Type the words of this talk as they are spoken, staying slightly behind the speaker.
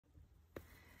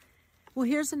Well,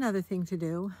 here's another thing to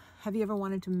do. Have you ever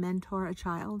wanted to mentor a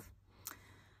child?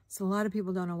 So a lot of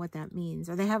people don't know what that means,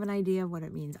 or they have an idea of what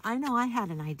it means. I know I had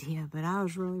an idea, but I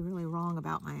was really, really wrong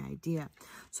about my idea.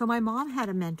 So my mom had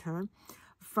a mentor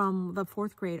from the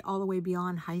 4th grade all the way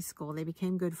beyond high school. They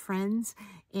became good friends,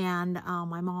 and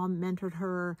my mom mentored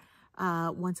her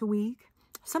once a week,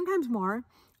 sometimes more,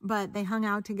 but they hung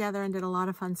out together and did a lot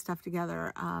of fun stuff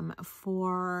together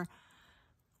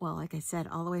well, like I said,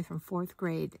 all the way from 4th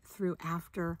grade through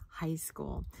after high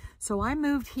school. So I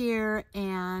moved here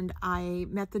and I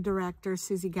met the director,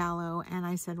 Susie Gallo, and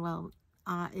I said, well,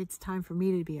 it's time for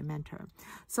me to be a mentor.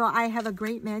 So I have a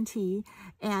great mentee,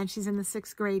 and she's in the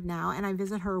 6th grade now, and I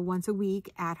visit her once a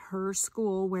week at her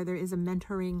school where there is a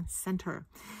mentoring center.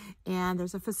 And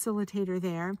there's a facilitator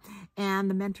there,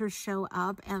 and the mentors show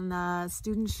up and the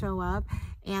students show up,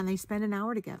 and they spend an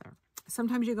hour together.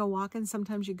 Sometimes you go walking,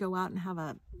 sometimes you go out and have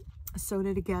a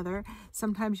soda together.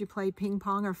 Sometimes you play ping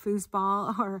pong or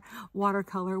foosball or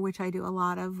watercolor, which I do a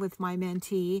lot of with my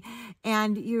mentee,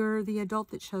 and you're the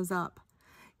adult that shows up.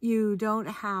 You don't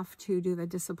have to do the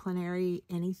disciplinary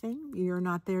anything. You're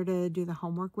not there to do the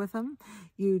homework with them.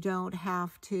 You don't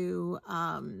have to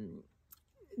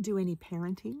do any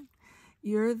parenting.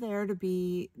 You're there to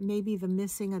be maybe the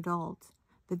missing adult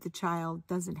that the child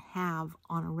doesn't have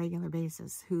on a regular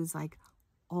basis, who's like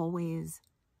always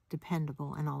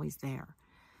dependable and always there.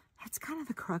 That's kind of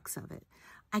the crux of it.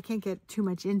 I can't get too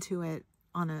much into it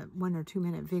on a 1 or 2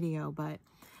 minute video, but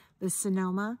the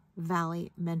Sonoma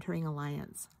Valley Mentoring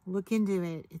Alliance, look into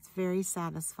it. It's very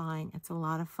satisfying. It's a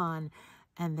lot of fun,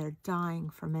 and they're dying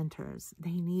for mentors.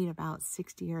 They need about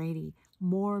 60 or 80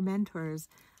 more mentors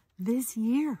this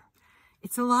year.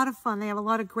 It's a lot of fun. They have a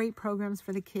lot of great programs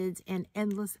for the kids and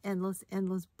endless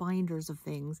binders of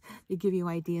things that give you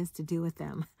ideas to do with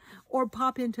them. Or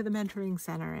pop into the mentoring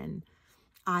center and,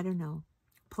 I don't know,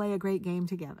 play a great game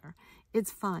together.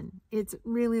 It's fun. It's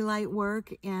really light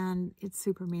work, and it's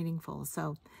super meaningful.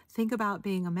 So think about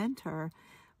being a mentor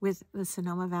with the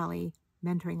Sonoma Valley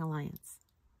Mentoring Alliance.